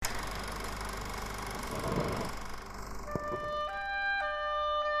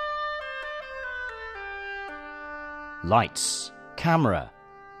Lights, Camera,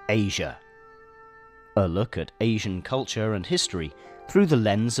 Asia. A look at Asian culture and history through the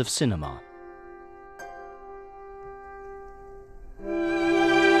lens of cinema.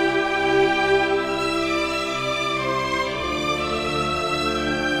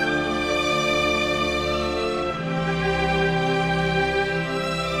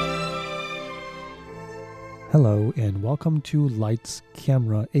 Hello and welcome to Lights,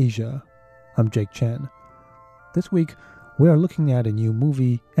 Camera, Asia. I'm Jake Chen. This week, we are looking at a new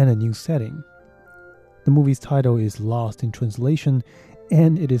movie and a new setting. The movie's title is Lost in Translation,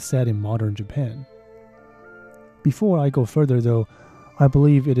 and it is set in modern Japan. Before I go further though, I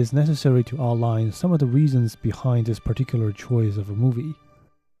believe it is necessary to outline some of the reasons behind this particular choice of a movie.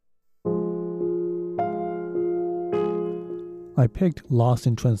 I picked Lost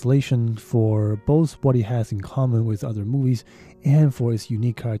in Translation for both what it has in common with other movies and for its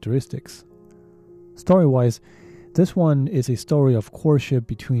unique characteristics. Story-wise, this one is a story of courtship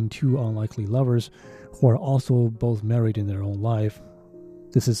between two unlikely lovers who are also both married in their own life.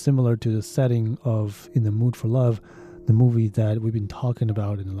 This is similar to the setting of In the Mood for Love, the movie that we've been talking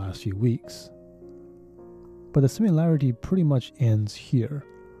about in the last few weeks. But the similarity pretty much ends here.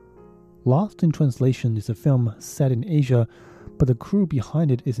 Lost in Translation is a film set in Asia, but the crew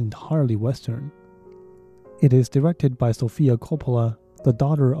behind it is entirely Western. It is directed by Sofia Coppola, the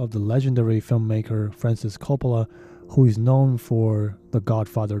daughter of the legendary filmmaker Francis Coppola, who is known for the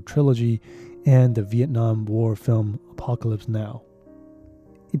Godfather trilogy and the Vietnam War film Apocalypse Now.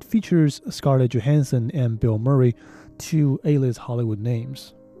 It features Scarlett Johansson and Bill Murray, two A-list Hollywood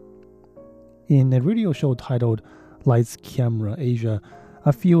names. In a radio show titled Lights, Camera, Asia,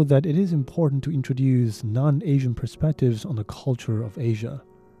 I feel that it is important to introduce non-Asian perspectives on the culture of Asia.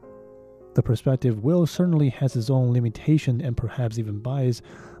 The perspective will certainly has its own limitation and perhaps even bias,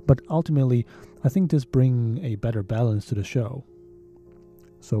 but ultimately, I think this brings a better balance to the show.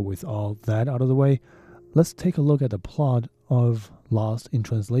 So with all that out of the way, let's take a look at the plot of Lost in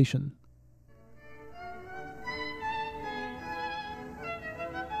Translation.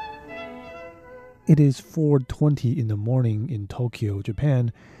 It is 4:20 in the morning in Tokyo,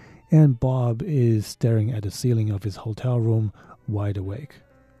 Japan, and Bob is staring at the ceiling of his hotel room, wide awake.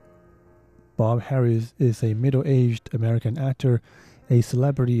 Bob Harris is a middle-aged American actor, a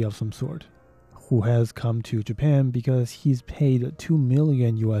celebrity of some sort, who has come to Japan because he's paid $2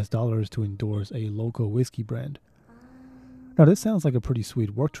 million to endorse a local whiskey brand. Now this sounds like a pretty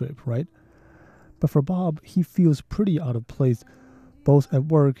sweet work trip, right? But for Bob, he feels pretty out of place both at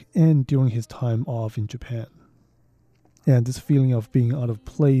work and during his time off in Japan. And this feeling of being out of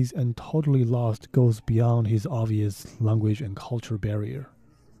place and totally lost goes beyond his obvious language and culture barrier.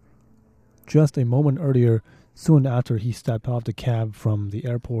 Just a moment earlier, soon after he stepped off the cab from the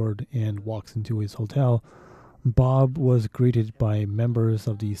airport and walks into his hotel, Bob was greeted by members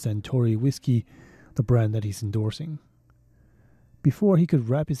of the Suntory whiskey, the brand that he's endorsing. Before he could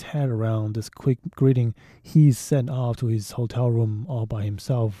wrap his head around this quick greeting, he's sent off to his hotel room all by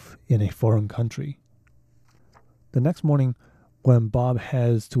himself in a foreign country. The next morning, when Bob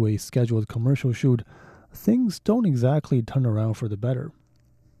heads to a scheduled commercial shoot, things don't exactly turn around for the better.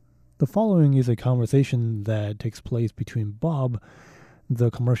 The following is a conversation that takes place between Bob,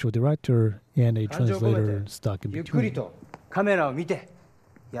 the commercial director, and a translator stuck in between. ゆっくりとカメラを見て、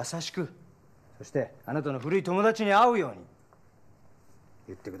優しく、そしてあなたの古い友達に会うように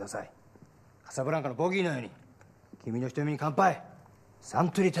言ってください。カサブランカのボギーのように、君の瞳に乾杯。サン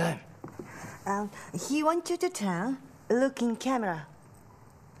トリータイム。He wants you to turn, look in camera.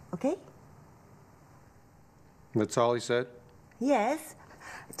 Okay? That's all he said? Yes.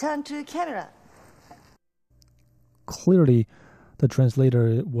 Turn to camera. Clearly, the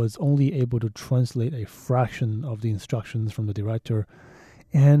translator was only able to translate a fraction of the instructions from the director,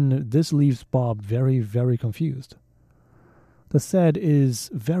 and this leaves Bob very, very confused. The set is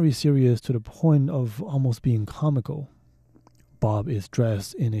very serious to the point of almost being comical. Bob is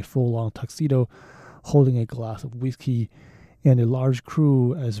dressed in a full-on tuxedo, holding a glass of whiskey, and a large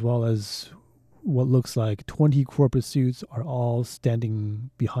crew as well as what looks like 20 corporate suits are all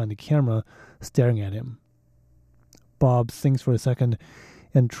standing behind the camera, staring at him. Bob thinks for a second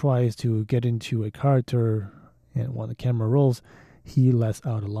and tries to get into a character, and when the camera rolls, he lets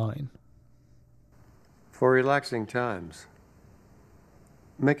out a line. For relaxing times,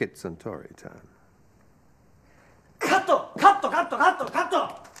 make it Suntory time. カットカットカットカットカット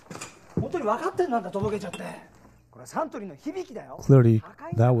本当に分かってんなんだとぼけちゃって。これはサントリーの響きだよ。 Clearly,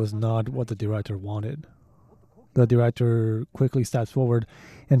 that was not what the director wanted. The director quickly steps forward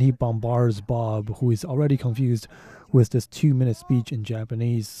and he bombards Bob, who is already confused, with this 2-minute speech in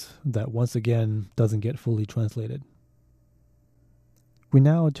Japanese that once again doesn't get fully translated. We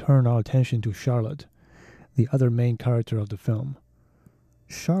now turn our attention to Charlotte, the other main character of the film.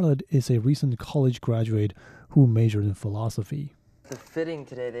 Charlotte is a recent college graduate who majored in philosophy. The fitting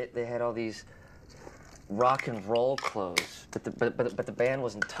today, they had all these rock and roll clothes, but the band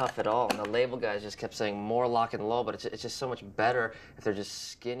wasn't tough at all, and the label guys just kept saying more lock and roll, but it's just so much better if they're just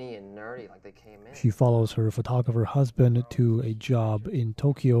skinny and nerdy like they came in. She follows her photographer husband to a job in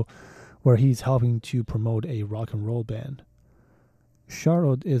Tokyo where he's helping to promote a rock and roll band.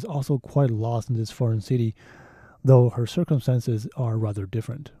 Charlotte is also quite lost in this foreign city, though her circumstances are rather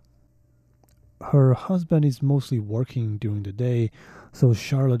different. Her husband is mostly working during the day, so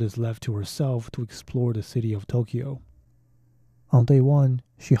Charlotte is left to herself to explore the city of Tokyo. On day one,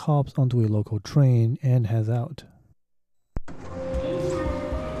 she hops onto a local train and heads out.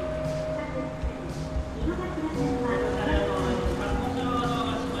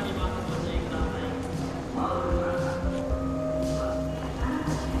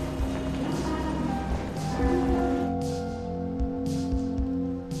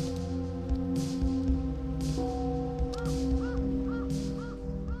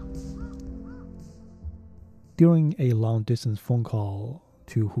 During a long-distance phone call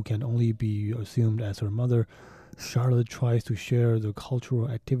to who can only be assumed as her mother, Charlotte tries to share the cultural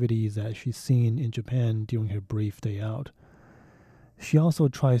activities that she's seen in Japan during her brief day out. She also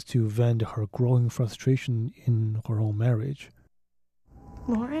tries to vent her growing frustration in her own marriage.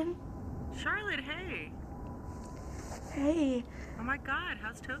 Lauren? Charlotte, hey. Hey. Oh my God,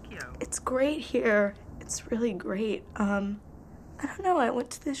 how's Tokyo? It's great here. It's really great. I don't know, I went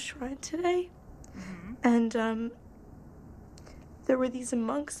to this shrine today. Mm-hmm. And, there were these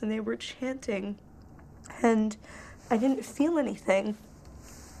monks and they were chanting. And I didn't feel anything,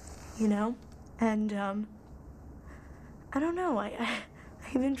 you know? And, I don't know, I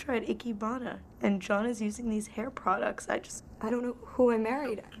even tried Ikebana. And John is using these hair products. I don't know who I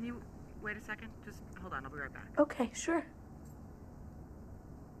married. Can you wait a second? Just hold on, I'll be right back. Okay, sure.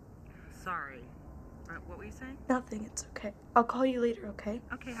 Sorry. What were you saying? Nothing, it's okay. I'll call you later, okay?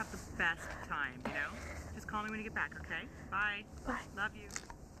 Okay, have the best time, you know? Just call me when you get back, okay? Bye. Bye. Love you.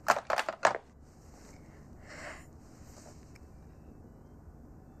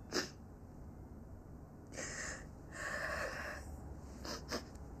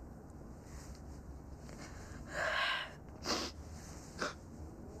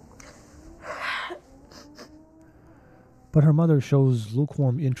 But her mother shows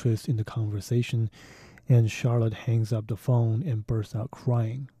lukewarm interest in the conversation, and Charlotte hangs up the phone and bursts out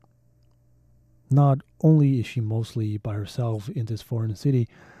crying. Not only is she mostly by herself in this foreign city,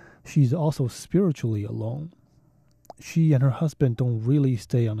 she's also spiritually alone. She and her husband don't really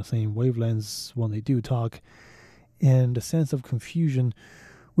stay on the same wavelengths when they do talk, and the sense of confusion,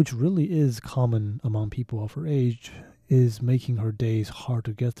 which really is common among people of her age, is making her days hard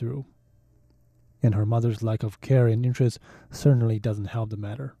to get through. And her mother's lack of care and interest certainly doesn't help the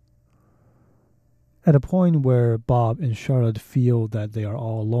matter. At a point where Bob and Charlotte feel that they are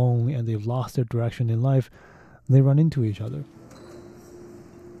all alone and they've lost their direction in life, they run into each other.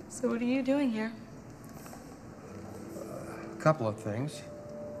 So what are you doing here? A couple of things.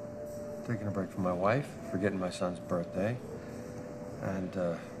 Taking a break from my wife, forgetting my son's birthday, and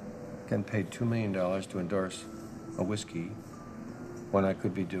getting paid $2 million to endorse a whiskey when I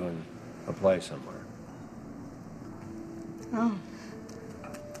could be doing a play somewhere. Oh.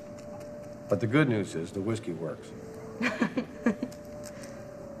 But the good news is the whiskey works.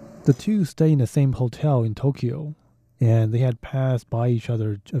 The two stay in the same hotel in Tokyo, and they had passed by each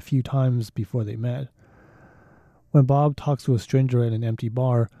other a few times before they met. When Bob talks to a stranger at an empty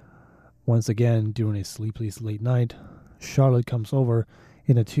bar, once again during a sleepless late night, Charlotte comes over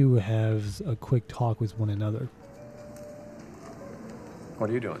and the two have a quick talk with one another.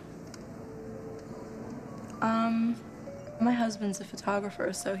 What are you doing? My husband's a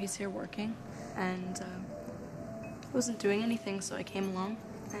photographer, so he's here working, and wasn't doing anything, so I came along,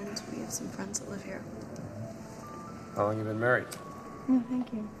 and we have some friends that live here. How long have you been married? Oh,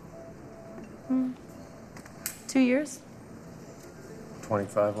 thank you. 2 years.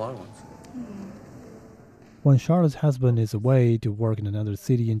 25 long ones. When Charlotte's husband is away to work in another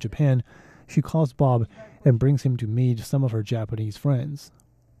city in Japan, she calls Bob and brings him to meet some of her Japanese friends.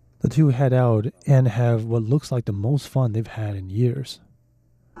 The two head out and have what looks like the most fun they've had in years.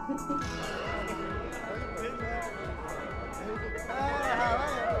 Hi,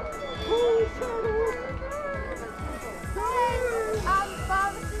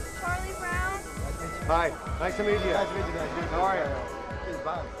 Bob, this is Charlie Brown. Hi, nice to meet you. Nice to meet you, guys. How are you? This is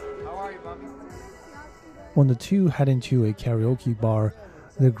Bob. How are you, Bobby? When the two head into a karaoke bar,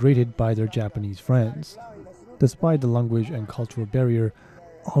 they're greeted by their Japanese friends. Despite the language and cultural barrier,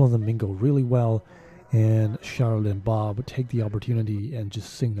 all of them mingle really well, and Charlotte and Bob take the opportunity and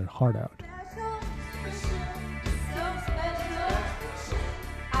just sing their heart out.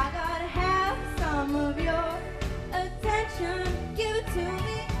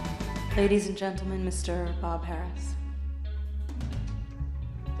 Ladies and gentlemen, Mr. Bob Harris.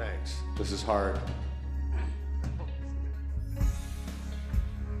 Thanks. This is hard.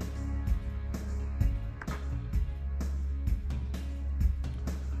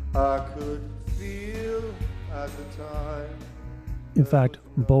 I could feel at the time. In fact,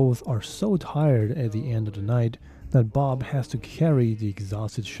 both are so tired at the end of the night that Bob has to carry the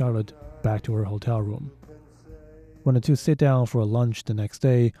exhausted Charlotte back to her hotel room. When the two sit down for a lunch the next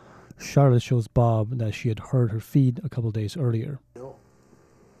day, Charlotte shows Bob that she had hurt her feet a couple days earlier.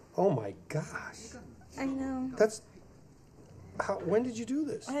 Oh my gosh. I know. When did you do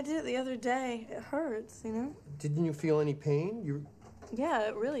this? I did it the other day. It hurts, you know? Didn't you feel any pain? Yeah,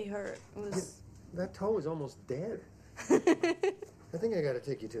 it really hurt. It was... That toe is almost dead. I think I got to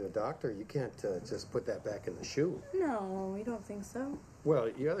take you to a doctor. You can't just put that back in the shoe. No, you don't think so? Well,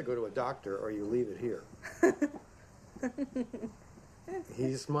 you either go to a doctor or you leave it here.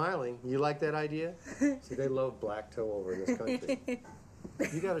 He's smiling. You like that idea? See, they love black toe over in this country.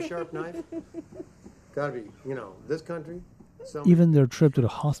 You got a sharp knife? Gotta be, this country. Even their trip to the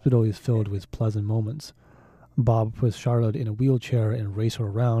hospital is filled with pleasant moments. Bob puts Charlotte in a wheelchair and races her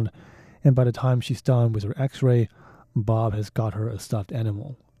around, and by the time she's done with her x-ray, Bob has got her a stuffed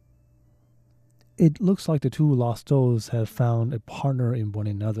animal. It looks like the two lost souls have found a partner in one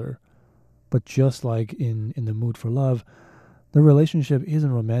another, but just like in The Mood for Love, the relationship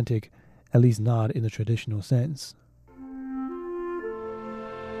isn't romantic, at least not in the traditional sense.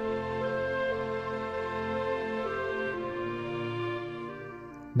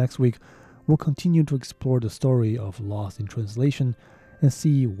 Next week, we'll continue to explore the story of Lost in Translation and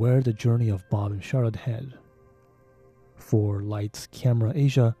see where the journey of Bob and Charlotte head. For Lights, Camera,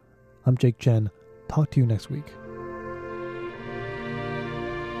 Asia, I'm Jake Chen. Talk to you next week.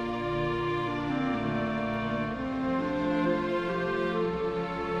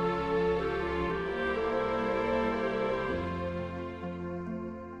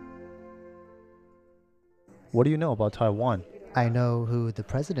 What do you know about Taiwan? I know who the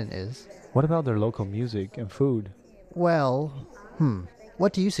president is. What about their local music and food? Well,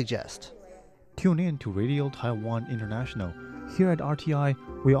 what do you suggest? Tune in to Radio Taiwan International. Here at RTI,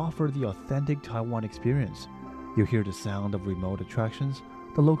 we offer the authentic Taiwan experience. You'll hear the sound of remote attractions,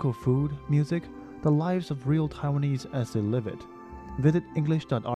 the local food, music, the lives of real Taiwanese as they live it. Visit english.rti.org.